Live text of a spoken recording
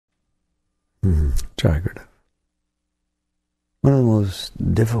Jagged. One of the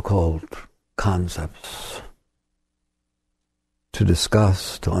most difficult concepts to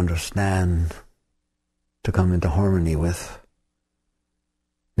discuss, to understand, to come into harmony with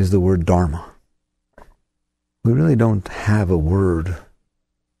is the word Dharma. We really don't have a word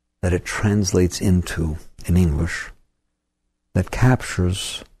that it translates into in English that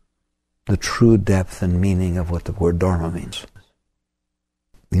captures the true depth and meaning of what the word Dharma means.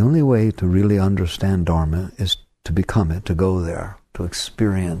 The only way to really understand Dharma is to become it, to go there, to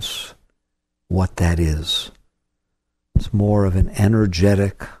experience what that is. It's more of an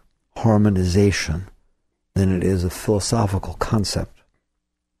energetic harmonization than it is a philosophical concept.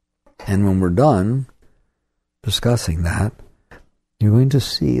 And when we're done discussing that, you're going to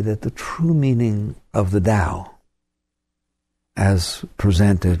see that the true meaning of the Tao, as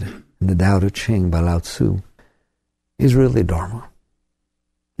presented in the Tao Te Ching by Lao Tzu, is really Dharma.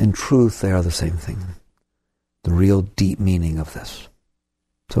 In truth, they are the same thing. The real deep meaning of this.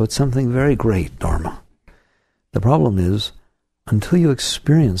 So it's something very great, Dharma. The problem is, until you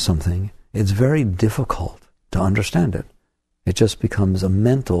experience something, it's very difficult to understand it. It just becomes a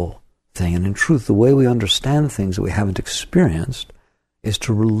mental thing. And in truth, the way we understand things that we haven't experienced is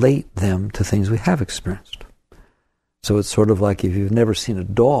to relate them to things we have experienced. So it's sort of like if you've never seen a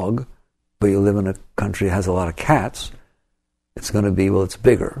dog, but you live in a country that has a lot of cats, it's going to be, well, it's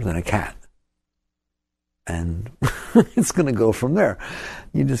bigger than a cat. And it's going to go from there.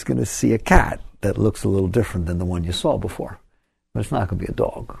 You're just going to see a cat that looks a little different than the one you saw before. But it's not going to be a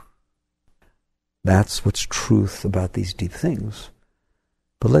dog. That's what's truth about these deep things.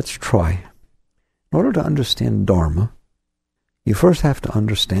 But let's try. In order to understand Dharma, you first have to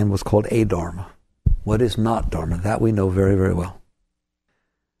understand what's called a Dharma. What is not Dharma? That we know very, very well.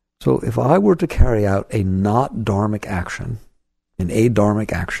 So if I were to carry out a not dharmic action, an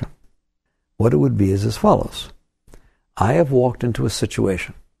adharmic action, what it would be is as follows. I have walked into a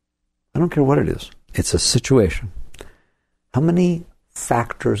situation. I don't care what it is. It's a situation. How many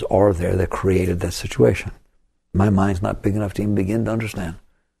factors are there that created that situation? My mind's not big enough to even begin to understand.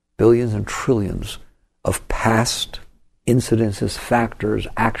 Billions and trillions of past incidences, factors,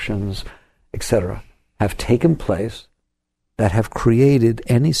 actions, etc. have taken place that have created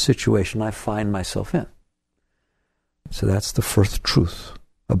any situation I find myself in. So that's the first truth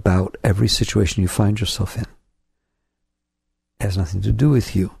about every situation you find yourself in. It has nothing to do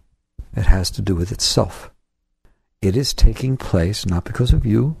with you. It has to do with itself. It is taking place not because of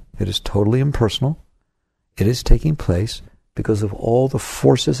you. It is totally impersonal. It is taking place because of all the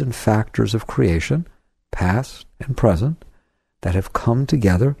forces and factors of creation, past and present, that have come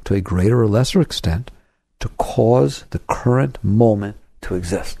together to a greater or lesser extent to cause the current moment to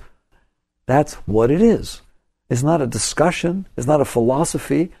exist. That's what it is. It's not a discussion. It's not a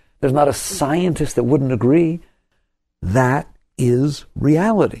philosophy. There's not a scientist that wouldn't agree. That is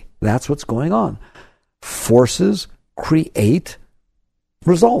reality. That's what's going on. Forces create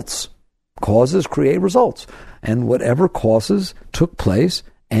results. Causes create results. And whatever causes took place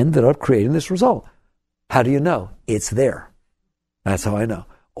ended up creating this result. How do you know? It's there. That's how I know.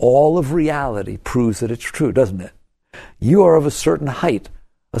 All of reality proves that it's true, doesn't it? You are of a certain height,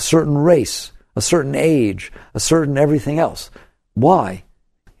 a certain race, a certain age, a certain everything else. Why?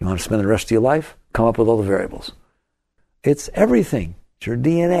 You want to spend the rest of your life? Come up with all the variables. It's everything. It's your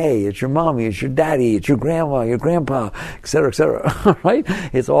DNA, it's your mommy, it's your daddy, it's your grandma, your grandpa, etc., all right?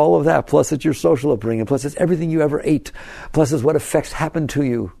 It's all of that, plus it's your social upbringing, plus it's everything you ever ate, plus it's what effects happened to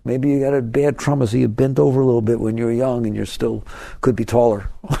you. Maybe you got a bad trauma, so you bent over a little bit when you were young and you still could be taller,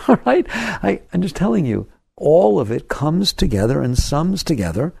 all right? I'm just telling you, all of it comes together and sums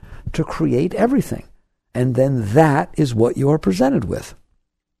together to create everything. And then that is what you are presented with.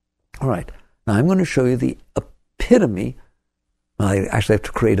 All right, now I'm going to show you the epitome. I actually have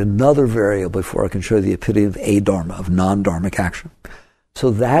to create another variable before I can show the epitome of a-dharma, of non-dharmic action. So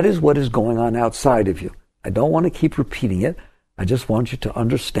that is what is going on outside of you. I don't want to keep repeating it. I just want you to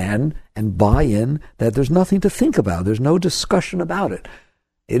understand and buy in that there's nothing to think about. There's no discussion about it.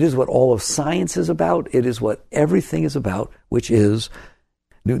 It is what all of science is about. It is what everything is about, which is,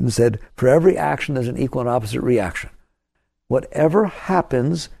 Newton said, for every action there's an equal and opposite reaction. Whatever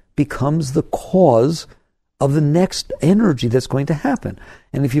happens becomes the cause of the next energy that's going to happen.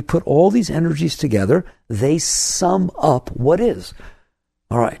 And if you put all these energies together, they sum up what is.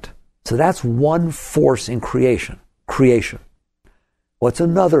 All right. So that's one force in creation. Creation. What's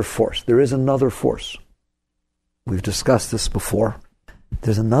another force? There is another force. We've discussed this before.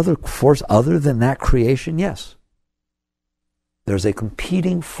 There's another force other than that creation? Yes. There's a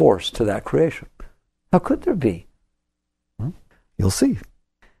competing force to that creation. How could there be? You'll see.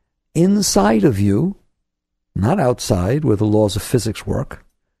 inside of you, not outside where the laws of physics work,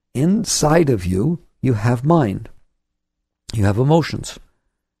 inside of you, you have mind. You have emotions.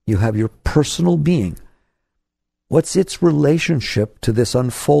 You have your personal being. What's its relationship to this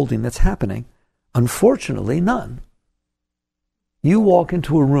unfolding that's happening? Unfortunately, none. You walk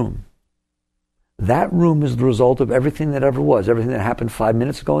into a room. That room is the result of everything that ever was, everything that happened 5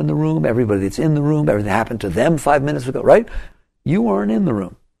 minutes ago in the room, everybody that's in the room, everything that happened to them 5 minutes ago, right? You weren't in the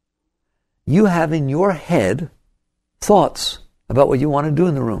room. You have in your head thoughts about what you want to do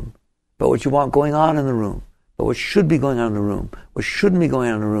in the room, about what you want going on in the room, about what should be going on in the room, what shouldn't be going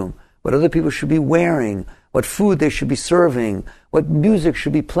on in the room, what other people should be wearing, what food they should be serving, what music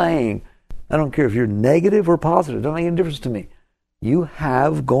should be playing. I don't care if you're negative or positive. It doesn't make any difference to me. You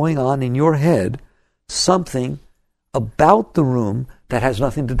have going on in your head something about the room that has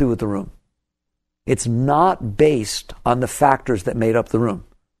nothing to do with the room. It's not based on the factors that made up the room.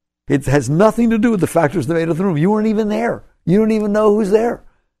 It has nothing to do with the factors that made up the room. You weren't even there. You don't even know who's there.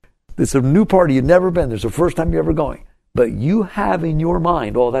 It's a new party. You've never been. There's the first time you're ever going. But you have in your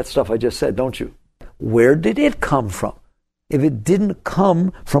mind all that stuff I just said, don't you? Where did it come from? If it didn't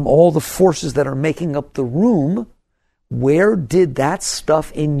come from all the forces that are making up the room, where did that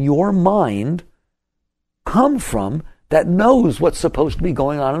stuff in your mind come from that knows what's supposed to be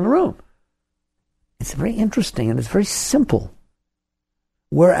going on in the room? It's very interesting and it's very simple.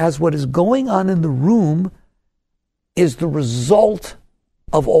 Whereas what is going on in the room is the result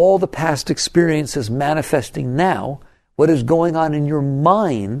of all the past experiences manifesting now, what is going on in your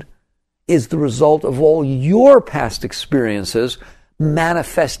mind is the result of all your past experiences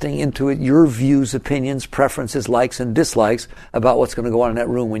manifesting into it your views, opinions, preferences, likes and dislikes about what's going to go on in that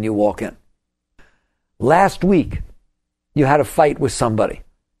room when you walk in. Last week, you had a fight with somebody.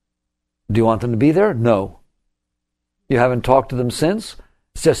 Do you want them to be there? No. You haven't talked to them since?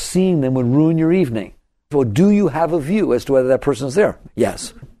 Just seeing them would ruin your evening. So do you have a view as to whether that person is there?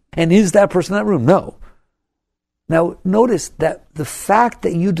 Yes. And is that person in that room? No. Now, notice that the fact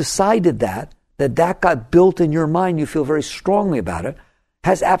that you decided that got built in your mind, you feel very strongly about it,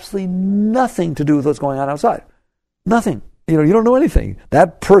 has absolutely nothing to do with what's going on outside. Nothing. You don't know anything.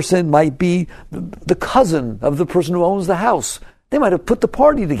 That person might be the cousin of the person who owns the house. They might have put the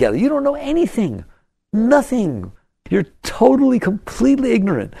party together. You don't know anything. Nothing. You're totally, completely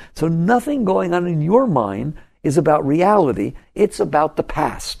ignorant. So nothing going on in your mind is about reality. It's about the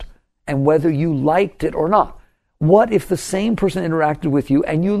past and whether you liked it or not. What if the same person interacted with you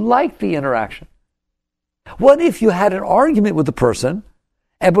and you liked the interaction? What if you had an argument with the person,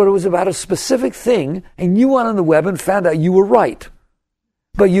 but it was about a specific thing and you went on the web and found out you were right,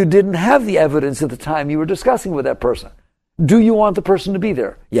 but you didn't have the evidence at the time you were discussing with that person? Do you want the person to be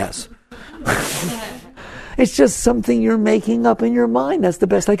there? Yes. It's just something you're making up in your mind. That's the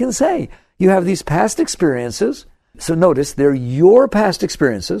best I can say. You have these past experiences. So notice, they're your past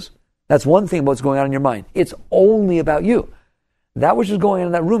experiences. That's one thing about what's going on in your mind. It's only about you. That which is going on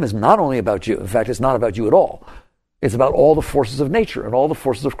in that room is not only about you. In fact, it's not about you at all. It's about all the forces of nature and all the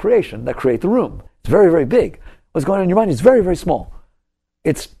forces of creation that create the room. It's very, very big. What's going on in your mind is very, very small.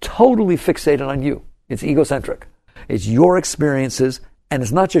 It's totally fixated on you. It's egocentric. It's your experiences. And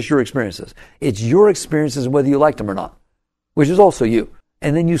it's not just your experiences. It's your experiences and whether you like them or not, which is also you.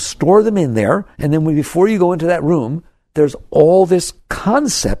 And then you store them in there. And then before you go into that room, there's all this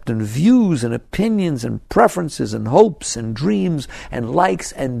concept and views and opinions and preferences and hopes and dreams and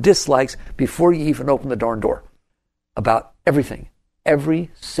likes and dislikes before you even open the darn door about everything, every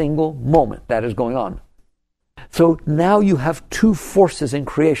single moment that is going on. So now you have two forces in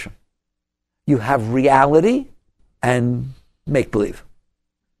creation. You have reality and make-believe.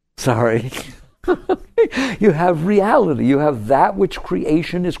 Sorry. You have reality. You have that which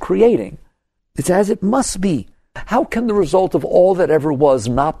creation is creating. It's as it must be. How can the result of all that ever was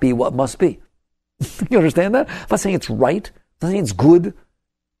not be what must be? You understand that? I'm not saying it's right. I'm not saying it's good.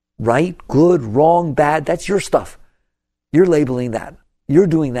 Right, good, wrong, bad. That's your stuff. You're labeling that. You're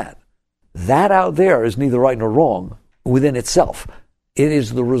doing that. That out there is neither right nor wrong within itself. It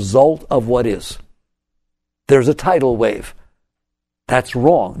is the result of what is. There's a tidal wave. That's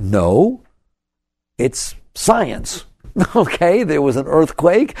wrong. No, it's science. Okay, there was an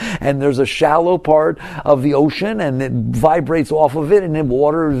earthquake and there's a shallow part of the ocean and it vibrates off of it and the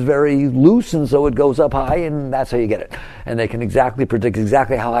water is very loose and so it goes up high and that's how you get it. And they can exactly predict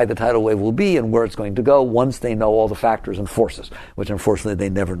exactly how high the tidal wave will be and where it's going to go once they know all the factors and forces, which unfortunately they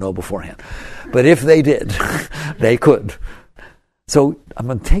never know beforehand. But if they did, they could. So I'm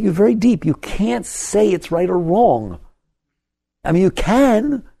going to take you very deep. You can't say it's right or wrong. I mean, you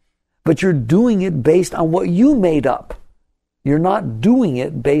can, but you're doing it based on what you made up. You're not doing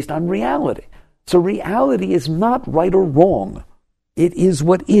it based on reality. So reality is not right or wrong. It is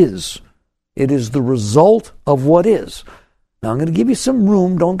what is. It is the result of what is. Now I'm going to give you some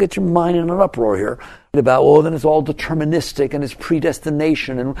room. Don't get your mind in an uproar here about, oh, then it's all deterministic and it's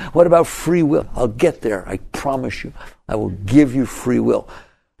predestination. And what about free will? I'll get there. I promise you. I will give you free will.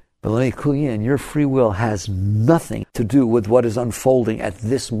 But let me clue you in. Your free will has nothing to do with what is unfolding at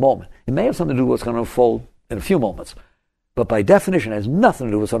this moment. It may have something to do with what's going to unfold in a few moments. But by definition, it has nothing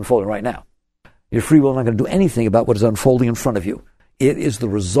to do with what's unfolding right now. Your free will is not going to do anything about what is unfolding in front of you. It is the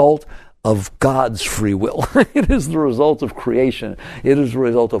result of God's free will. It is the result of creation. It is the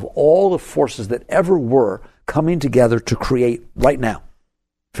result of all the forces that ever were coming together to create right now.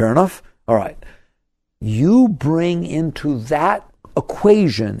 Fair enough? All right. You bring into that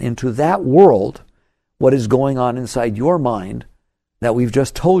equation, into that world, what is going on inside your mind that we've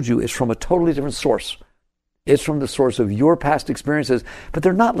just told you is from a totally different source. It's from the source of your past experiences, but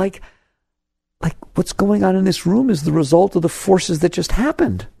they're not like what's going on in this room is the result of the forces that just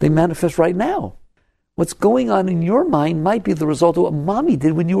happened. They manifest right now. What's going on in your mind might be the result of what mommy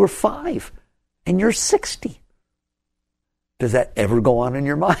did when you were 5 and you're 60. Does that ever go on in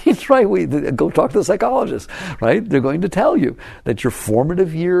your mind? Right? Go talk to the psychologist, right? They're going to tell you that your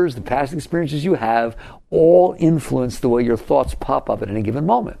formative years, the past experiences you have, all influence the way your thoughts pop up at any given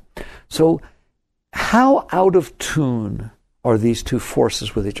moment. So how out of tune are these two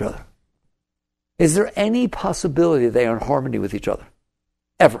forces with each other? Is there any possibility they are in harmony with each other?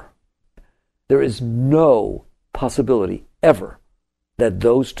 Ever. There is no possibility ever that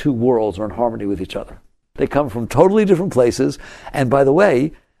those two worlds are in harmony with each other. They come from totally different places. And by the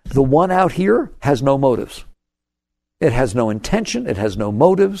way, the one out here has no motives. It has no intention. It has no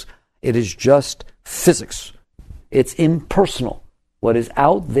motives. It is just physics. It's impersonal. What is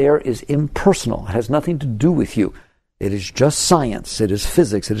out there is impersonal. It has nothing to do with you. It is just science. It is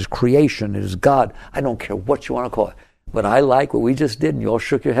physics. It is creation. It is God. I don't care what you want to call it. But I like what we just did, and you all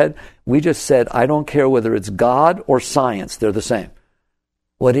shook your head. We just said, I don't care whether it's God or science. They're the same.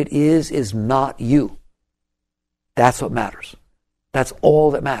 What it is not you. That's what matters. That's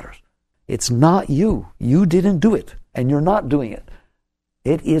all that matters. It's not you. You didn't do it, and you're not doing it.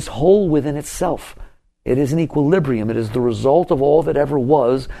 It is whole within itself. It is an equilibrium. It is the result of all that ever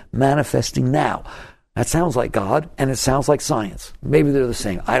was manifesting now. That sounds like God, and it sounds like science. Maybe they're the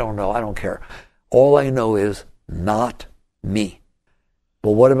same. I don't know. I don't care. All I know is not me.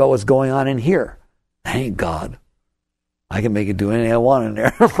 But what about what's going on in here? That ain't God. I can make it do anything I want in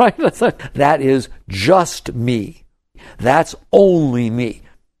there, right? That is just me. That's only me.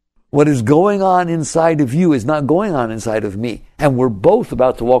 What is going on inside of you is not going on inside of me. And we're both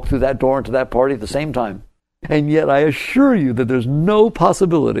about to walk through that door into that party at the same time. And yet I assure you that there's no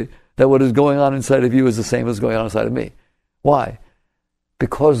possibility that what is going on inside of you is the same as going on inside of me. Why?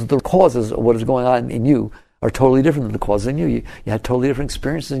 Because the causes of what is going on in you are totally different than the causes in you. You had totally different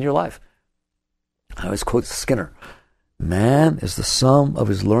experiences in your life. I always quote Skinner. Man is the sum of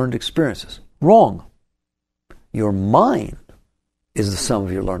his learned experiences. Wrong. Your mind is the sum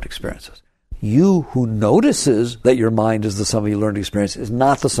of your learned experiences. You who notices that your mind is the sum of your learned experiences is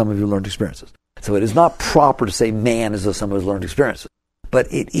not the sum of your learned experiences. So it is not proper to say man is the sum of his learned experiences.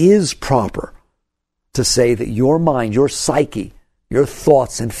 But it is proper to say that your mind, your psyche, your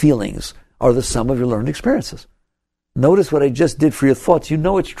thoughts and feelings are the sum of your learned experiences. Notice what I just did for your thoughts. You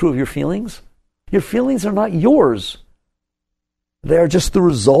know it's true of your feelings. Your feelings are not yours. They are just the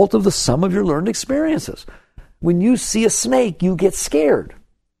result of the sum of your learned experiences. When you see a snake, you get scared.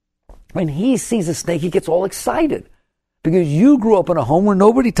 When he sees a snake, he gets all excited. Because you grew up in a home where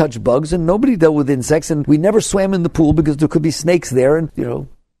nobody touched bugs and nobody dealt with insects, and we never swam in the pool because there could be snakes there, and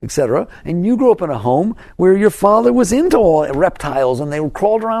etc. And you grew up in a home where your father was into all reptiles and they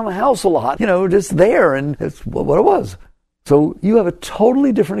crawled around the house a lot, just there, and that's what it was. So you have a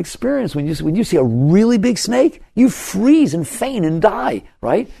totally different experience when you see a really big snake. You freeze and faint and die,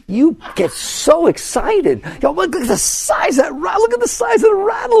 right? You get so excited. Look at the size of that! Look at the size of the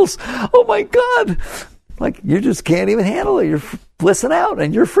rattles! Oh my God! Like you just can't even handle it. You're blissing out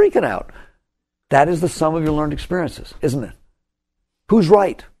and you're freaking out. That is the sum of your learned experiences, isn't it? Who's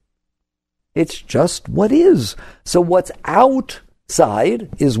right? It's just what is. So what's outside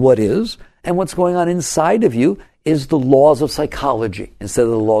is what is, and what's going on inside of you is the laws of psychology instead of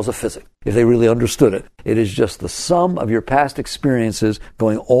the laws of physics. If they really understood it, it is just the sum of your past experiences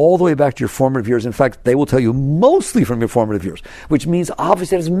going all the way back to your formative years. In fact, they will tell you mostly from your formative years, which means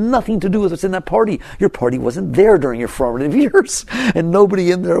obviously it has nothing to do with what's in that party. Your party wasn't there during your formative years, and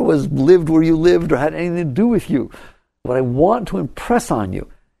nobody in there lived where you lived or had anything to do with you. What I want to impress on you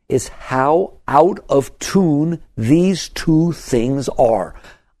is how out of tune these two things are.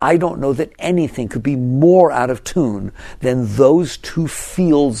 I don't know that anything could be more out of tune than those two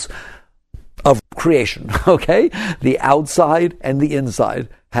fields of creation, okay? The outside and the inside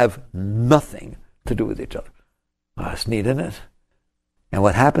have nothing to do with each other. Oh, that's neat, isn't it? And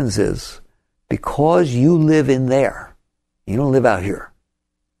what happens is, because you live in there, you don't live out here.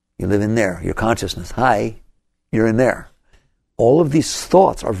 You live in there, your consciousness. Hi, you're in there. All of these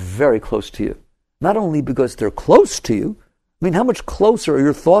thoughts are very close to you. Not only because they're close to you, I mean, how much closer are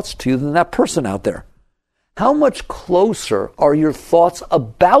your thoughts to you than that person out there? How much closer are your thoughts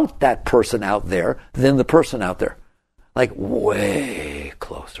about that person out there than the person out there? Like way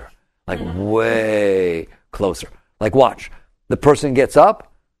closer. Like way closer. Like watch, the person gets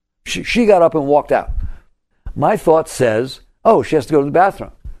up, she got up and walked out. My thought says, oh, she has to go to the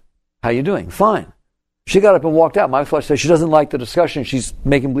bathroom. How you doing? Fine. She got up and walked out. My thought says she doesn't like the discussion. She's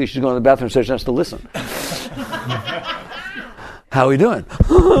making believe she's going to the bathroom so she has to listen. How are we doing?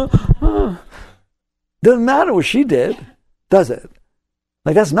 Doesn't matter what she did, does it?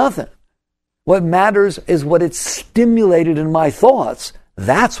 Like, that's nothing. What matters is what it's stimulated in my thoughts.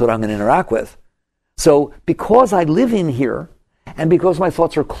 That's what I'm going to interact with. So because I live in here, and because my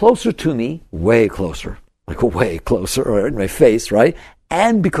thoughts are closer to me, way closer, like way closer, or in my face, right?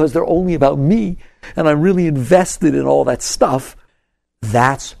 And because they're only about me, and I'm really invested in all that stuff,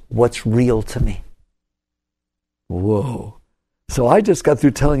 that's what's real to me. Whoa. So I just got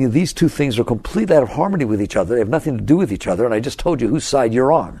through telling you these two things are completely out of harmony with each other. They have nothing to do with each other, and I just told you whose side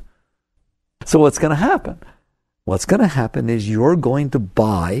you're on. So what's going to happen? What's going to happen is you're going to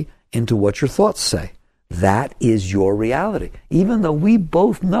buy into what your thoughts say. That is your reality. Even though we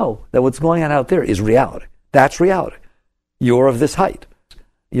both know that what's going on out there is reality. That's reality. You're of this height.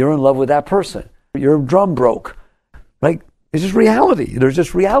 You're in love with that person. Your drum broke. Like, it's just reality. There's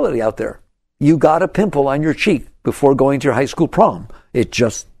just reality out there. You got a pimple on your cheek before going to your high school prom. It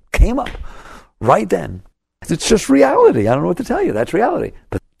just came up right then. It's just reality. I don't know what to tell you. That's reality.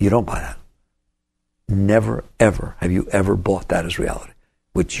 But you don't buy that. Never, ever have you ever bought that as reality.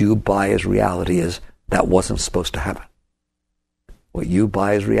 What you buy as reality is that wasn't supposed to happen. What you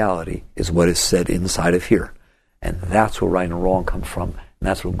buy as reality is what is said inside of here. And that's where right and wrong come from. And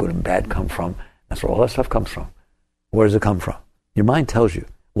that's where good and bad come from. That's where all that stuff comes from. Where does it come from? Your mind tells you.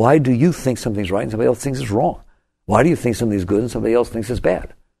 Why do you think something's right and somebody else thinks it's wrong? Why do you think something's good and somebody else thinks it's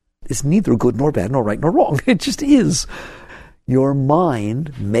bad? It's neither good nor bad, nor right nor wrong. It just is. Your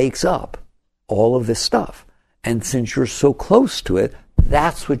mind makes up all of this stuff. And since you're so close to it,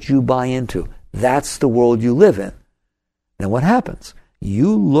 that's what you buy into. That's the world you live in. Then what happens?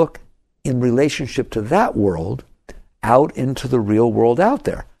 You look in relationship to that world out into the real world out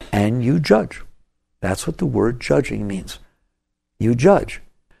there, and you judge. That's what the word judging means. You judge.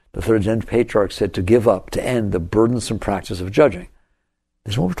 The third Zen patriarch said to give up, to end the burdensome practice of judging.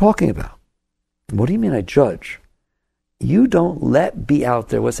 This is what we're talking about. What do you mean I judge? You don't let be out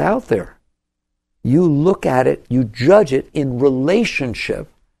there what's out there. You look at it, you judge it in relationship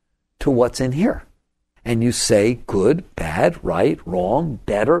to what's in here. And you say good, bad, right, wrong,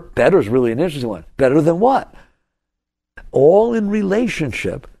 better. Better is really an interesting one. Better than what? All in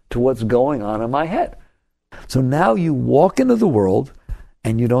relationship to what's going on in my head. So now you walk into the world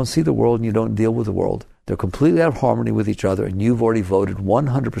and you don't see the world and you don't deal with the world. They're completely out of harmony with each other, and you've already voted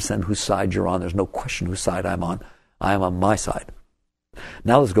 100% whose side you're on. There's no question whose side I'm on. I am on my side.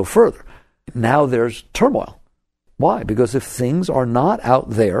 Now let's go further. Now there's turmoil. Why? Because if things are not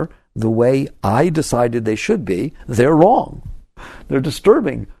out there the way I decided they should be, they're wrong. They're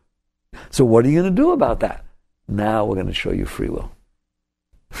disturbing. So what are you going to do about that? Now we're going to show you free will.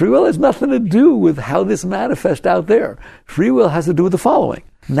 Free will has nothing to do with how this manifests out there. Free will has to do with the following.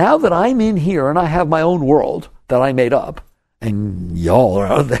 Now that I'm in here and I have my own world that I made up, and y'all are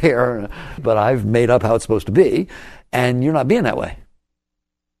out there, but I've made up how it's supposed to be, and you're not being that way.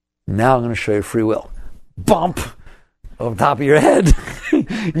 Now I'm going to show you free will. Bump! On top of your head.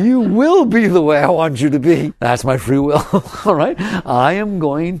 You will be the way I want you to be. That's my free will. All right? I am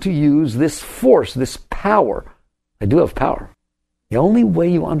going to use this force, this power. I do have power. The only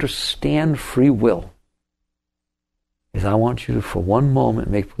way you understand free will is I want you to, for one moment,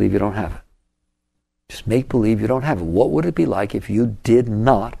 make believe you don't have it. Just make believe you don't have it. What would it be like if you did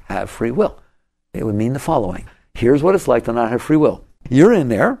not have free will? It would mean the following. Here's what it's like to not have free will. You're in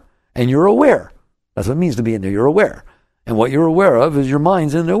there, and you're aware. That's what it means to be in there. You're aware. And what you're aware of is your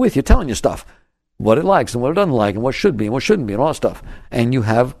mind's in there with you, telling you stuff. What it likes and what it doesn't like, and what should be and what shouldn't be, and all that stuff. And you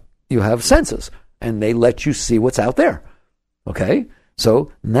have senses, and they let you see what's out there. Okay?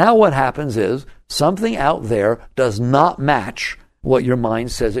 So now what happens is something out there does not match what your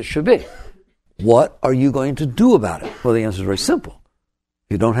mind says it should be. What are you going to do about it? Well, the answer is very simple.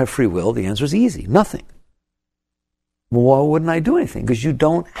 If you don't have free will, the answer is easy. Nothing. Well, why wouldn't I do anything? Because you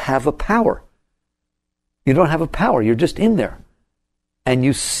don't have a power. You don't have a power. You're just in there. And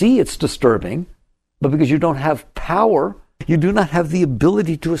you see it's disturbing, but because you don't have power, you do not have the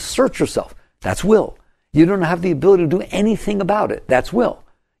ability to assert yourself. That's will. You don't have the ability to do anything about it. That's will.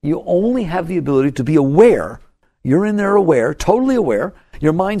 You only have the ability to be aware. You're in there aware, totally aware.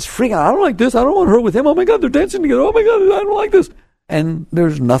 Your mind's freaking out. I don't like this. I don't want to hurt with him. Oh my God, they're dancing together. Oh my God, I don't like this. And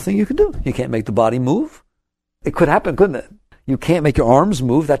there's nothing you can do. You can't make the body move. It could happen, couldn't it? You can't make your arms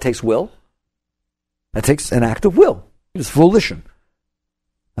move. That takes will. That takes an act of will. It's volition.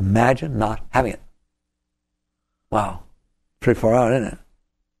 Imagine not having it. Wow. Pretty far out, isn't it?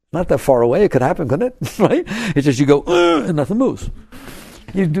 Not that far away. It could happen, couldn't it? Right? It's just you go, and nothing moves.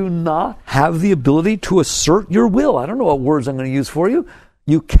 You do not have the ability to assert your will. I don't know what words I'm going to use for you.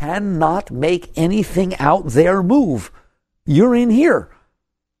 You cannot make anything out there move. You're in here.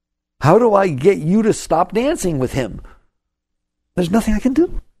 How do I get you to stop dancing with him? There's nothing I can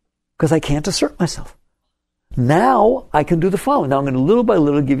do because I can't assert myself. Now I can do the following. Now I'm going to little by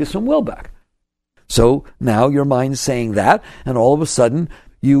little give you some will back. So now your mind's saying that, and all of a sudden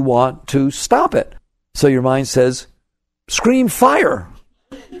you want to stop it. So your mind says, scream fire.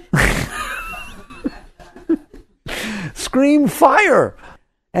 Scream fire.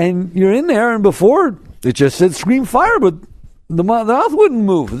 And you're in there, and before it just said scream fire, but the mouth wouldn't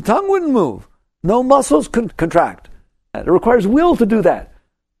move, the tongue wouldn't move. No muscles contract. It requires will to do that.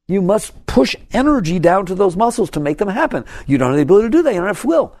 You must push energy down to those muscles to make them happen. You don't have the ability to do that. You don't have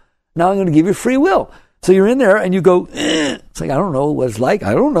will. Now I'm going to give you free will. So you're in there and you go, It's like, I don't know what it's like.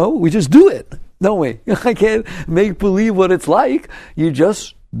 I don't know. We just do it, don't we? I can't make believe what it's like. You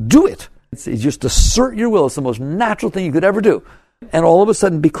just do it. It's just assert your will. It's the most natural thing you could ever do. And all of a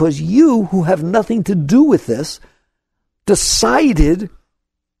sudden, because you, who have nothing to do with this, decided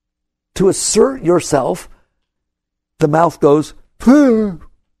to assert yourself, the mouth goes,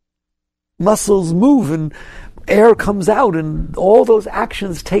 muscles move and air comes out and all those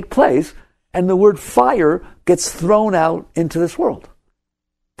actions take place and the word fire gets thrown out into this world.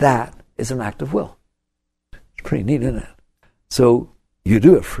 That is an act of will. It's pretty neat, isn't it? So you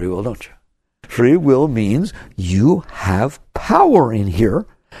do have free will, don't you? Free will means you have power in here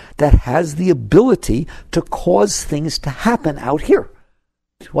that has the ability to cause things to happen out here.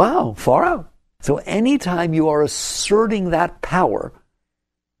 Wow, far out. So anytime you are asserting that power,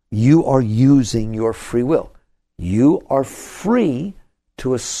 you are using your free will. You are free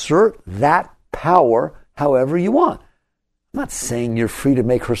to assert that power however you want. I'm not saying you're free to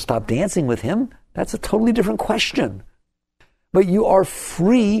make her stop dancing with him. That's a totally different question. But you are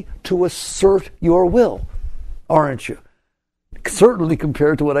free to assert your will, aren't you? Certainly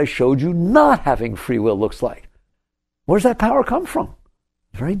compared to what I showed you not having free will looks like. Where's that power come from?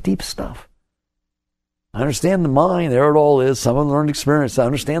 Very deep stuff. I understand the mind, there it all is, some unlearned experience. I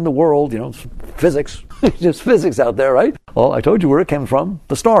understand the world, physics. Just physics out there, right? Well, I told you where it came from.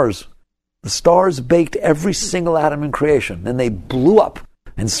 The stars. The stars baked every single atom in creation, and they blew up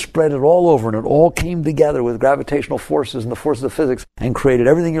and spread it all over, and it all came together with gravitational forces and the forces of physics and created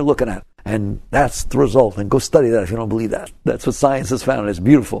everything you're looking at. And that's the result. And go study that if you don't believe that. That's what science has found. It's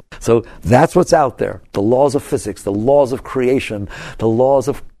beautiful. So that's what's out there. The laws of physics, the laws of creation, the laws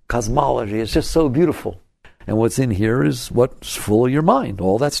of cosmology. It's just so beautiful. And what's in here is what's full of your mind,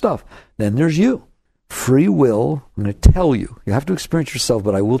 all that stuff. Then there's you. Free will, I'm going to tell you. You have to experience yourself,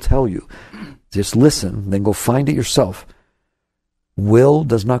 but I will tell you. Just listen, then go find it yourself. Will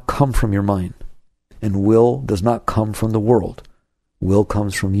does not come from your mind. And will does not come from the world. Will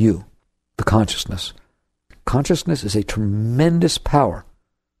comes from you, the consciousness. Consciousness is a tremendous power.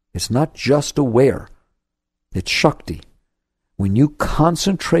 It's not just aware. It's Shakti. When you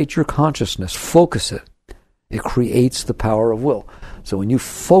concentrate your consciousness, focus it, it creates the power of will. So when you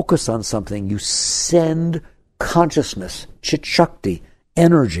focus on something, you send consciousness, Chit Shakti,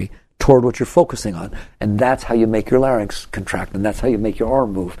 energy, toward what you're focusing on. And that's how you make your larynx contract, and that's how you make your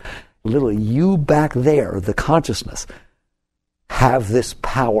arm move. Literally, you back there, the consciousness, have this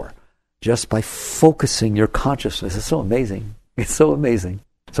power just by focusing your consciousness. It's so amazing. It's so amazing.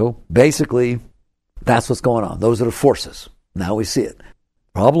 So basically, that's what's going on. Those are the forces. Now we see it.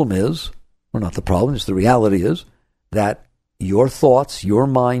 Problem is, or not the problem, it's the reality is, that your thoughts, your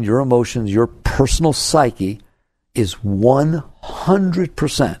mind, your emotions, your personal psyche is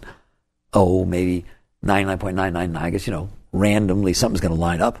 100%, maybe 99.999, I guess, randomly something's going to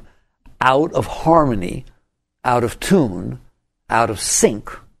line up, out of harmony, out of tune, out of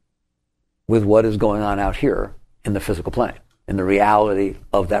sync with what is going on out here in the physical plane. in the reality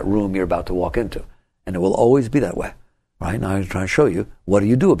of that room you're about to walk into. And it will always be that way. Right? Now I'm trying to show you, what do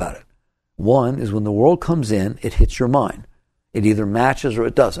you do about it? One is when the world comes in, it hits your mind. It either matches or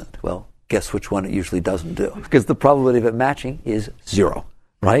it doesn't. Well, guess which one it usually doesn't do? Because the probability of it matching is 0.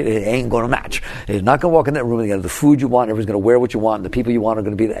 Right? It ain't going to match. It's not going to walk in that room and get the food you want, everyone's going to wear what you want, and the people you want are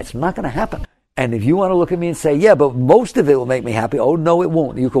going to be there. It's not going to happen. And if you want to look at me and say, yeah, but most of it will make me happy. Oh, no, it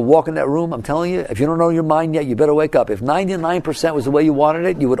won't. You could walk in that room. I'm telling you, if you don't know your mind yet, you better wake up. If 99% was the way you wanted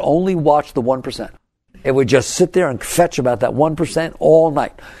it, you would only watch the 1%. It would just sit there and fetch about that 1% all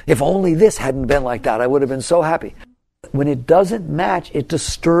night. If only this hadn't been like that, I would have been so happy. When it doesn't match, it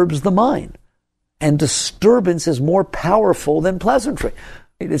disturbs the mind. And disturbance is more powerful than pleasantry.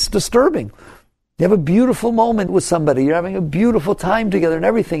 It's disturbing. You have a beautiful moment with somebody. You're having a beautiful time together and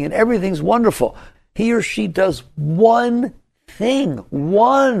everything's wonderful. He or she does one thing,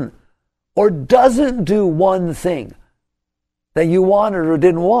 or doesn't do one thing that you wanted or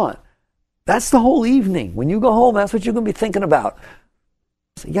didn't want. That's the whole evening. When you go home, that's what you're going to be thinking about.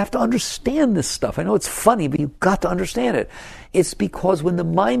 So you have to understand this stuff. I know it's funny, but you've got to understand it. It's because when the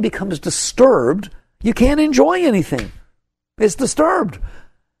mind becomes disturbed, you can't enjoy anything. It's disturbed.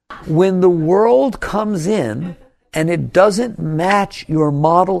 When the world comes in and it doesn't match your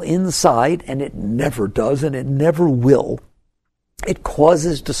model inside, and it never does and it never will, it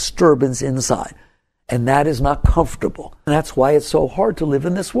causes disturbance inside. And that is not comfortable. And that's why it's so hard to live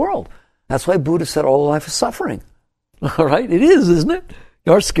in this world. That's why Buddha said all life is suffering. All right? It is, isn't it?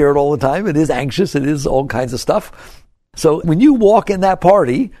 You are scared all the time. It is anxious. It is all kinds of stuff. So when you walk in that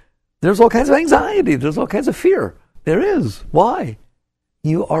party, there's all kinds of anxiety. There's all kinds of fear. There is. Why?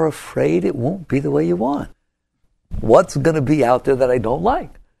 You are afraid it won't be the way you want. What's going to be out there that I don't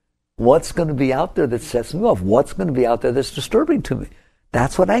like? What's going to be out there that sets me off? What's going to be out there that's disturbing to me?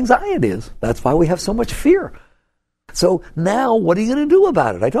 That's what anxiety is. That's why we have so much fear. So now what are you going to do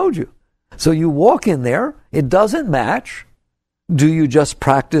about it? I told you. So you walk in there, it doesn't match. Do you just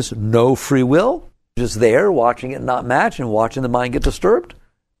practice no free will? Just there, watching it not match and watching the mind get disturbed?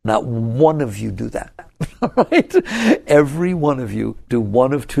 Not one of you do that. Right? Every one of you do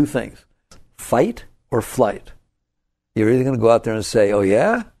one of two things. Fight or flight. You're either going to go out there and say, oh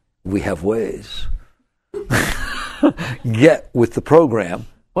yeah, we have ways. Get with the program.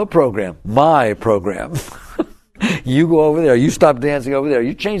 What program? My program. You go over there. You stop dancing over there.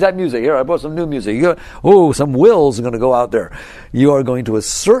 You change that music. Here, I bought some new music. Some wills are going to go out there. You are going to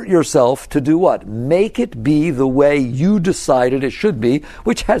assert yourself to do what? Make it be the way you decided it should be,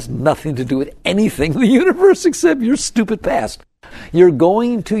 which has nothing to do with anything in the universe except your stupid past. You're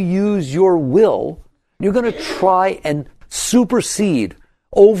going to use your will. You're going to try and supersede,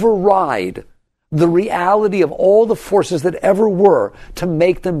 override the reality of all the forces that ever were to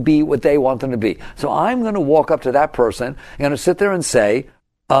make them be what they want them to be. So I'm going to walk up to that person, I'm going to sit there and say,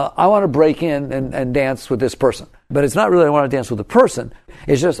 I want to break in and dance with this person. But it's not really I want to dance with the person.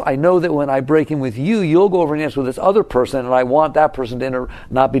 It's just I know that when I break in with you, you'll go over and dance with this other person, and I want that person to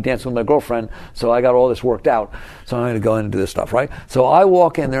not be dancing with my girlfriend, so I got all this worked out. So I'm going to go in and do this stuff, right? So I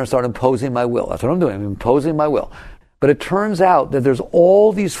walk in there and start imposing my will. That's what I'm doing. I'm imposing my will. But it turns out that there's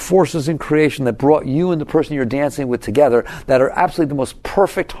all these forces in creation that brought you and the person you're dancing with together that are absolutely the most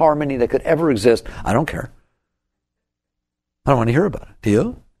perfect harmony that could ever exist. I don't care. I don't want to hear about it. Do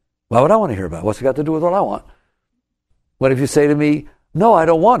you? Why would I want to hear about it? What's it got to do with what I want? What if you say to me, no, I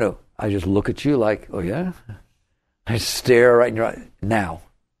don't want to? I just look at you like, oh yeah? I stare right in your eye. Now.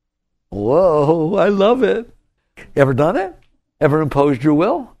 Whoa, I love it. Ever done it? Ever imposed your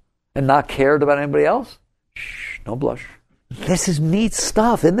will and not cared about anybody else? Shh. Don't blush. This is neat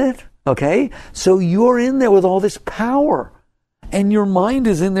stuff, isn't it? Okay? So you're in there with all this power. And your mind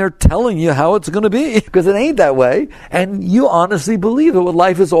is in there telling you how it's going to be. Because it ain't that way. And you honestly believe that what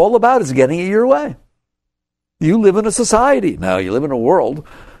life is all about is getting it your way. You live in a society. No, you live in a world.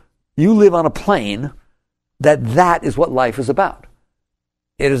 You live on a plane that is what life is about.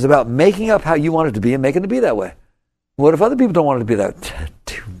 It is about making up how you want it to be and making it be that way. What if other people don't want it to be that?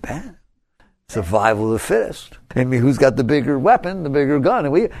 Too bad. Survival of the fittest. I mean, who's got the bigger weapon, the bigger gun?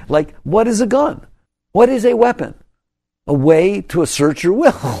 And what is a gun? What is a weapon? A way to assert your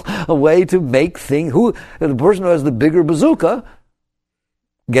will. A way to make things. The person who has the bigger bazooka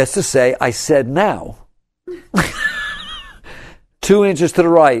gets to say, I said now. 2 inches to the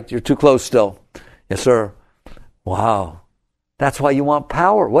right. You're too close still. Yes, sir. Wow. That's why you want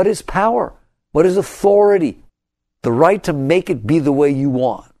power. What is power? What is authority? The right to make it be the way you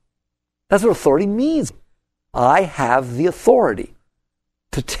want. That's what authority means. I have the authority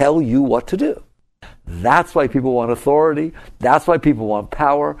to tell you what to do. That's why people want authority. That's why people want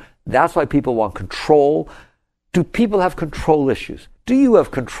power. That's why people want control. Do people have control issues? Do you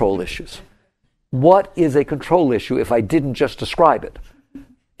have control issues? What is a control issue if I didn't just describe it?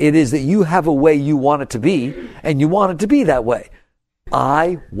 It is that you have a way you want it to be, and you want it to be that way.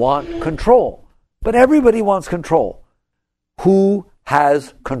 I want control. But everybody wants control. Who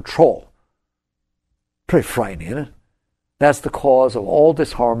has control? Pretty frightening, isn't it? That's the cause of all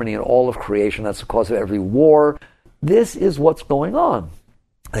disharmony and all of creation. That's the cause of every war. This is what's going on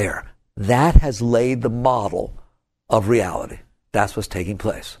there. That has laid the model of reality. That's what's taking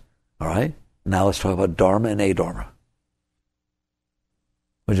place. All right? Now let's talk about Dharma and A-Dharma.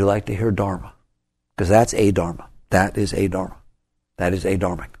 Would you like to hear Dharma? Because that's A-Dharma. That is A-Dharma. That is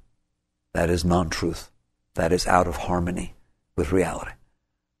adharmic. That is non-truth. That is out of harmony with reality.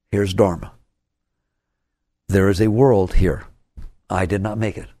 Here's Dharma. There is a world here. I did not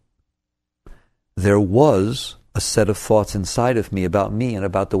make it. There was a set of thoughts inside of me about me and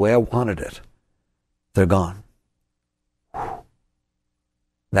about the way I wanted it. They're gone.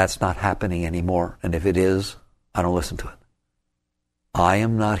 That's not happening anymore. And if it is, I don't listen to it. I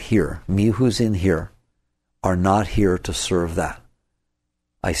am not here. Me who's in here are not here to serve that.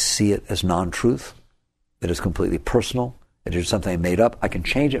 I see it as non-truth. It is completely personal. It is something I made up. I can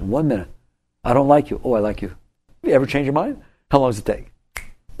change it in 1 minute. I don't like you. Oh, I like you. Have you ever changed your mind? How long does it take?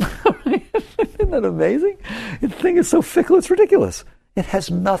 Isn't that amazing? The thing is so fickle, it's ridiculous. It has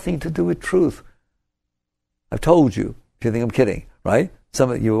nothing to do with truth. I've told you, if you think I'm kidding, right?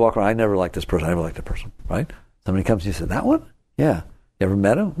 You walk around, I never liked this person, I never liked that person, right? Somebody comes to you and says, that one? Yeah. You ever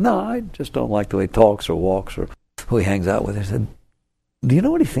met him? No, I just don't like the way he talks or walks or who he hangs out with. I said, do you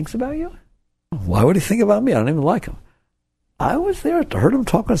know what he thinks about you? Why would he think about me? I don't even like him. I was there, heard him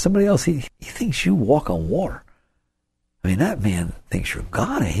talking to somebody else. He thinks you walk on water. I mean, that man thinks you're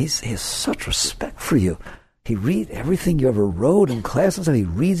God. He has such respect for you. He reads everything you ever wrote in class and stuff. He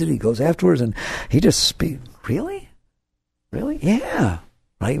reads it, he goes afterwards, and he just speaks. Really? Really? Yeah.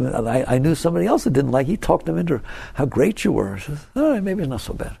 Right? I knew somebody else that didn't like. He talked them into how great you were. I said, all right, maybe it's not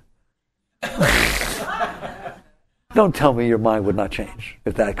so bad. Don't tell me your mind would not change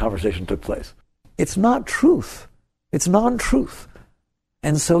if that conversation took place. It's not truth. It's non-truth.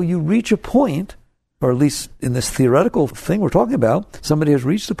 And so you reach a point, or at least in this theoretical thing we're talking about, somebody has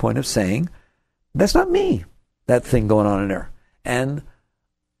reached the point of saying, that's not me, that thing going on in there. And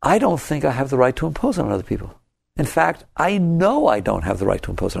I don't think I have the right to impose on other people. In fact, I know I don't have the right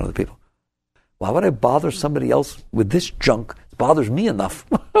to impose on other people. Why would I bother somebody else with this junk? It bothers me enough.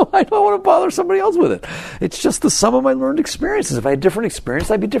 I don't want to bother somebody else with it. It's just the sum of my learned experiences. If I had different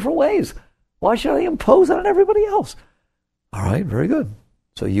experiences, I'd be different ways. Why should I impose on everybody else? All right, very good.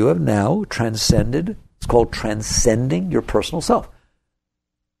 So you have now transcended. It's called transcending your personal self.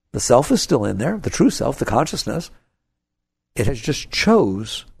 The self is still in there, the true self, the consciousness. It has just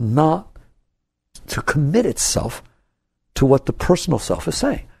chose not to commit itself to what the personal self is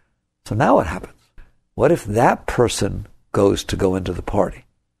saying. So now what happens? What if that person goes to go into the party?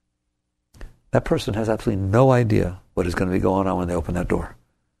 That person has absolutely no idea what is going to be going on when they open that door.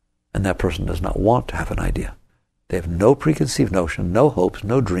 And that person does not want to have an idea. They have no preconceived notion, no hopes,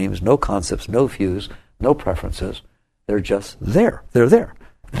 no dreams, no concepts, no views, no preferences. They're just there. They're there.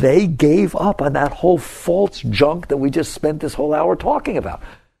 They gave up on that whole false junk that we just spent this whole hour talking about.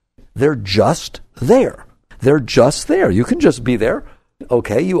 They're just there. They're just there. You can just be there.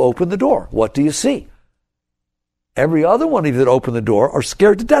 Okay, you open the door. What do you see? Every other one of you that open the door are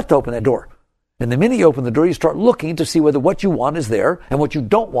scared to death to open that door. And the minute you open the door, you start looking to see whether what you want is there and what you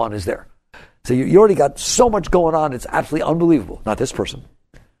don't want is there. So you already got so much going on, it's absolutely unbelievable. Not this person.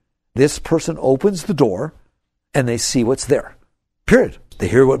 This person opens the door and they see what's there. Period. They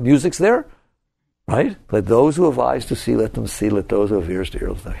hear what music's there, right? Let those who have eyes to see, let them see. Let those who have ears to hear,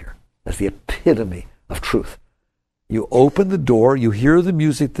 let them hear. That's the epitome of truth. You open the door, you hear the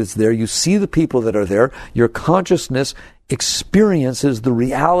music that's there, you see the people that are there, your consciousness experiences the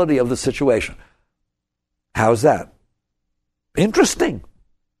reality of the situation. How's that? Interesting.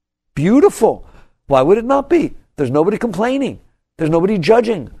 Beautiful. Why would it not be? There's nobody complaining. There's nobody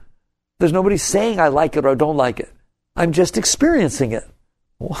judging. There's nobody saying I like it or I don't like it. I'm just experiencing it.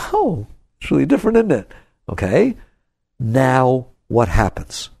 Wow. It's really different, isn't it? Okay. Now what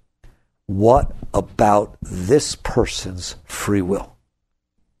happens? What about this person's free will?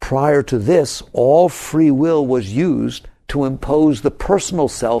 Prior to this, all free will was used to impose the personal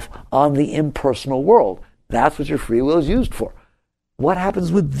self on the impersonal world. That's what your free will is used for. What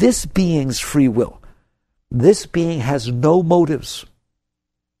happens with this being's free will? This being has no motives.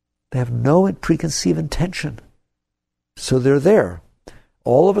 They have no preconceived intention. So they're there.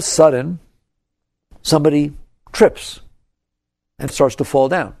 All of a sudden, somebody trips and starts to fall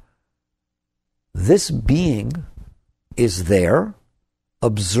down. This being is there,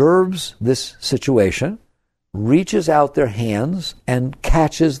 observes this situation, reaches out their hands and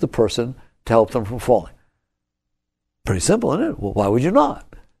catches the person to help them from falling. Pretty simple, isn't it? Well, why would you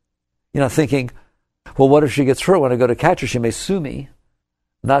not? You're not thinking, well, what if she gets hurt when I go to catch her? She may sue me.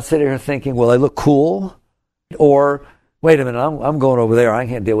 Not sitting here thinking, well, I look cool. Or, wait a minute, I'm going over there. I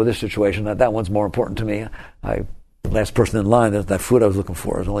can't deal with this situation. That one's more important to me. Last person in line, that food I was looking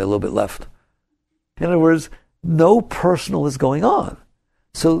for, there's only a little bit left. In other words, no personal is going on.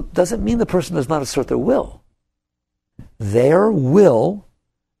 So doesn't mean the person does not assert their will. Their will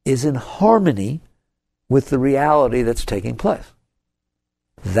is in harmony with the reality that's taking place.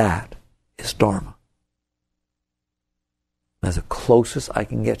 That is Dharma. That's the closest I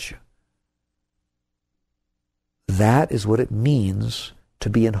can get you. That is what it means to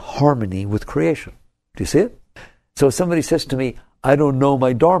be in harmony with creation. Do you see it? So if somebody says to me, I don't know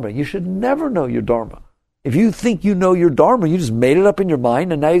my Dharma, you should never know your Dharma. If you think you know your Dharma, you just made it up in your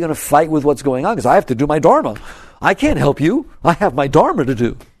mind and now you're going to fight with what's going on because I have to do my Dharma. I can't help you. I have my Dharma to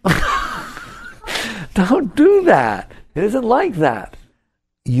do. Don't do that. It isn't like that.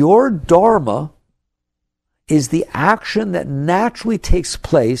 Your Dharma is the action that naturally takes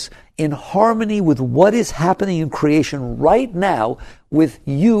place in harmony with what is happening in creation right now, with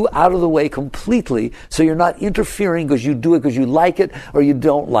you out of the way completely, so you're not interfering because you do it because you like it or you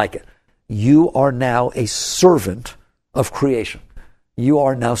don't like it. You are now a servant of creation. You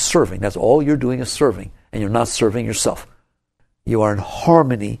are now serving. That's all you're doing is serving, and you're not serving yourself. You are in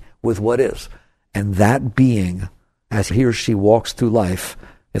harmony with what is. And that being, as he or she walks through life,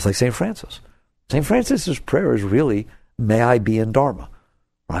 is like St. Francis. St. Francis's prayer is really, may I be in Dharma,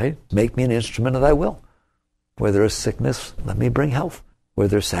 right? Make me an instrument of thy will. Where there is sickness, let me bring health. Where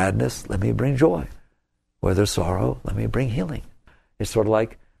there's sadness, let me bring joy. Where there's sorrow, let me bring healing. It's sort of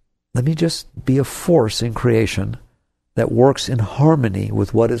like, let me just be a force in creation that works in harmony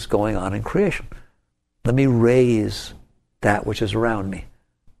with what is going on in creation. Let me raise that which is around me.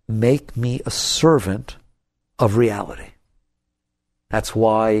 Make me a servant of reality. That's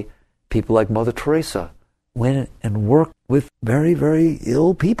why people like Mother Teresa went and worked with very, very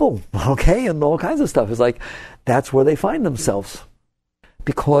ill people, okay, and all kinds of stuff. It's like, that's where they find themselves,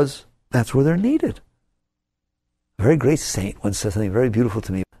 because that's where they're needed. A very great saint once said something very beautiful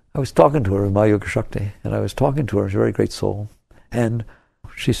to me. I was talking to her in my Yoga Shakti, and I was talking to her. She's a very great soul. And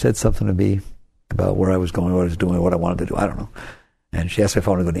she said something to me about where I was going, what I was doing, what I wanted to do. I don't know. And she asked me if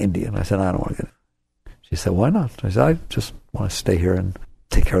I wanted to go to India. And I said, no, I don't want to go. She said, why not? I said, I just want to stay here and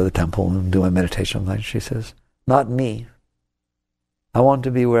take care of the temple and do my meditation. And she says, not me. I want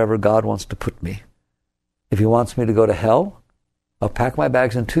to be wherever God wants to put me. If he wants me to go to hell, I'll pack my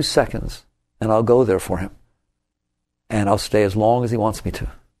bags in 2 seconds and I'll go there for him. And I'll stay as long as he wants me to.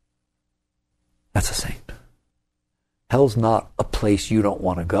 That's a saint. Hell's not a place you don't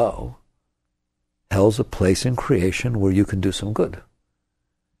want to go. Hell's a place in creation where you can do some good.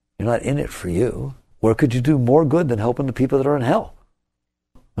 You're not in it for you. Where could you do more good than helping the people that are in hell?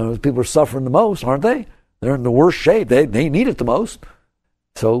 Those people are suffering the most, aren't they? They're in the worst shape. They need it the most.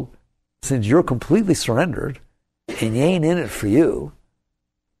 So, since you're completely surrendered and you ain't in it for you,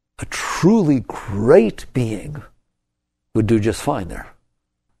 a truly great being would do just fine there.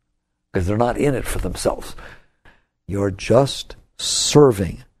 Because they're not in it for themselves. You're just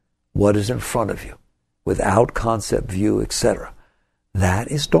serving what is in front of you, without concept, view, etc.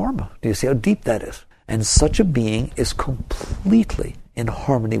 That is Dharma. Do you see how deep that is? And such a being is completely in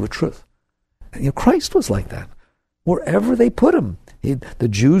harmony with truth. Christ was like that. Wherever they put him. The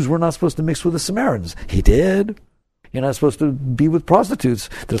Jews were not supposed to mix with the Samaritans. He did. You're not supposed to be with prostitutes.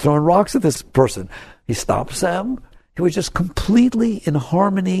 They're throwing rocks at this person. He stops them. He was just completely in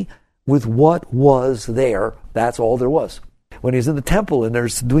harmony with what was there. That's all there was. When he's in the temple and they're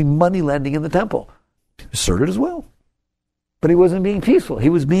doing money lending in the temple, he asserted his will. But he wasn't being peaceful. He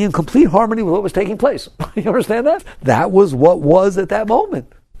was being in complete harmony with what was taking place. You understand that? That was what was at that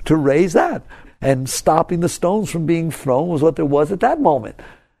moment, to raise that. And stopping the stones from being thrown was what there was at that moment.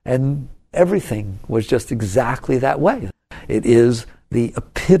 And everything was just exactly that way. It is the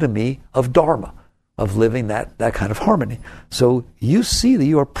epitome of Dharma, of living that kind of harmony. So you see that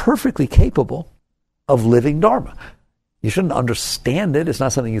you are perfectly capable of living Dharma. You shouldn't understand it. It's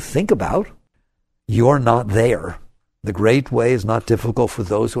not something you think about. You're not there. The great way is not difficult for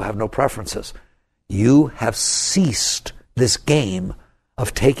those who have no preferences. You have ceased this game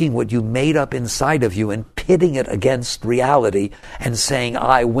of taking what you made up inside of you and pitting it against reality and saying,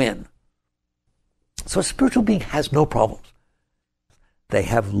 I win. So a spiritual being has no problems. They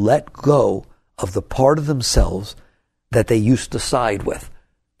have let go of the part of themselves that they used to side with.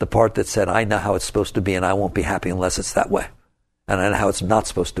 The part that said, I know how it's supposed to be and I won't be happy unless it's that way. And I know how it's not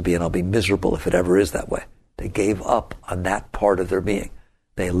supposed to be and I'll be miserable if it ever is that way. They gave up on that part of their being.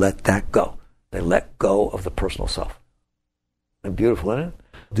 They let that go. They let go of the personal self. Isn't it beautiful, isn't it?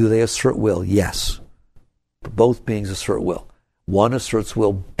 Do they assert will? Yes. Both beings assert will. One asserts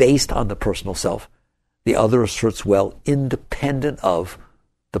will based on the personal self. The other asserts will independent of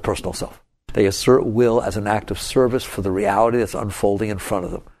the personal self. They assert will as an act of service for the reality that's unfolding in front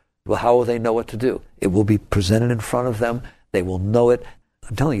of them. Well, how will they know what to do? It will be presented in front of them. They will know it.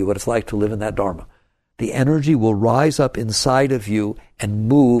 I'm telling you what it's like to live in that Dharma. The energy will rise up inside of you and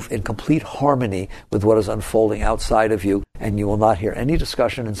move in complete harmony with what is unfolding outside of you, and you will not hear any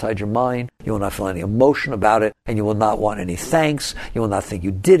discussion inside your mind. You will not feel any emotion about it, and you will not want any thanks. You will not think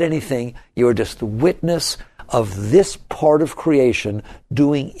you did anything. You are just the witness of this part of creation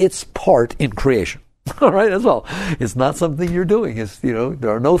doing its part in creation. All right, that's all. It's not something you're doing. It's,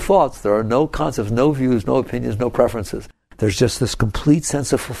 there are no thoughts, there are no concepts, no views, no opinions, no preferences. There's just this complete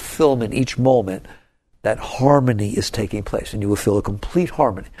sense of fulfillment each moment that harmony is taking place, and you will feel a complete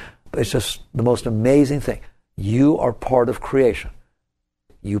harmony. But it's just the most amazing thing. You are part of creation.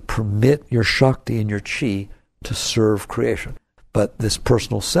 You permit your Shakti and your Chi to serve creation. But this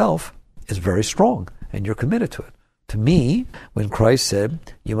personal self is very strong, and you're committed to it. To me, when Christ said,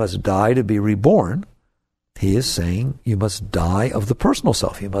 you must die to be reborn, he is saying you must die of the personal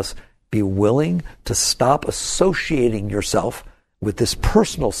self. You must be willing to stop associating yourself with this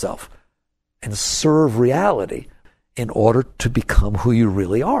personal self and serve reality in order to become who you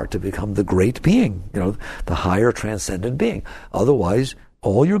really are, to become the great being, the higher transcendent being. Otherwise,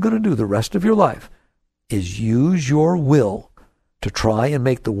 all you're going to do the rest of your life is use your will to try and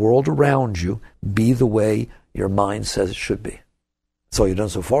make the world around you be the way your mind says it should be. That's all you've done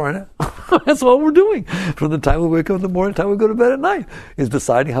so far, isn't it? That's all we're doing. From the time we wake up in the morning to the time we go to bed at night, is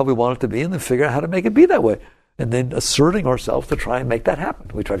deciding how we want it to be and then figure out how to make it be that way. And then asserting ourselves to try and make that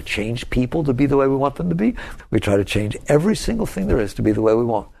happen. We try to change people to be the way we want them to be. We try to change every single thing there is to be the way we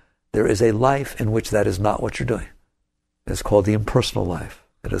want. There is a life in which that is not what you're doing. It's called the impersonal life.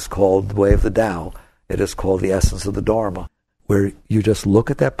 It is called the way of the Tao. It is called the essence of the Dharma, where you just look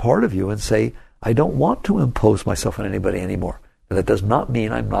at that part of you and say, I don't want to impose myself on anybody anymore. But that does not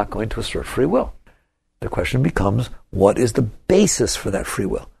mean I'm not going to assert free will. The question becomes, what is the basis for that free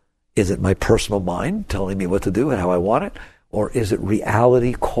will? Is it my personal mind telling me what to do and how I want it? Or is it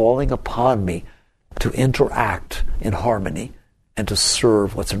reality calling upon me to interact in harmony and to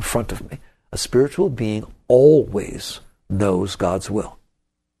serve what's in front of me? A spiritual being always knows God's will.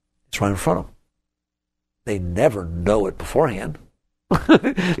 It's right in front of them. They never know it beforehand.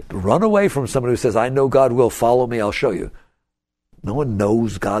 Run away from somebody who says, I know God will, follow me, I'll show you. No one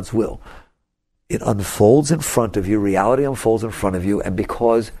knows God's will. It unfolds in front of you, reality unfolds in front of you, and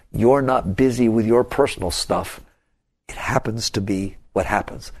because you're not busy with your personal stuff, it happens to be what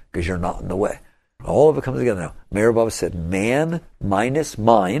happens, because you're not in the way. All of it comes together now. Meher Baba said, man minus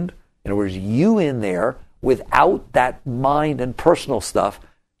mind, in other words, you in there, without that mind and personal stuff,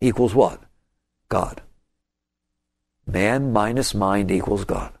 equals what? God. Man minus mind equals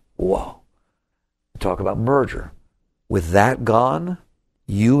God. Whoa. Talk about merger. With that gone,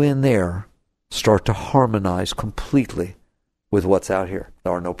 you in there start to harmonize completely with what's out here.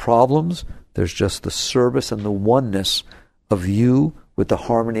 There are no problems. There's just the service and the oneness of you with the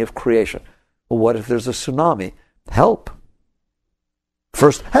harmony of creation. Well, what if there's a tsunami? Help.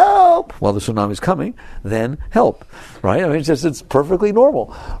 First, help! While the tsunami's coming, then help. Right? I mean, it's perfectly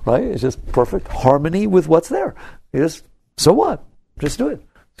normal. Right? It's just perfect harmony with what's there. So what? Just do it.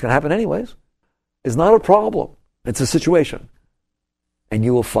 It's going to happen anyways. It's not a problem. It's a situation. And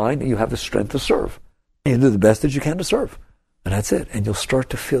you will find that you have the strength to serve. And you do the best that you can to serve. And that's it. And you'll start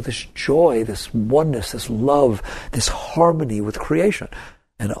to feel this joy, this oneness, this love, this harmony with creation.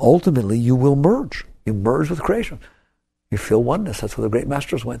 And ultimately you will merge. You merge with creation. You feel oneness. That's where the great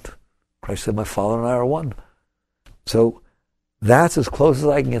masters went. Christ said, my Father and I are one. So that's as close as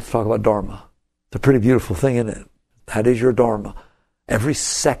I can get to talk about Dharma. It's a pretty beautiful thing, isn't it? That is your Dharma. Every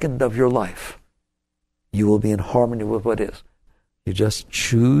second of your life, you will be in harmony with what is. You just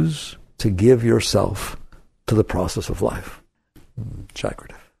choose to give yourself to the process of life.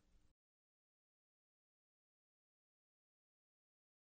 Chakradev.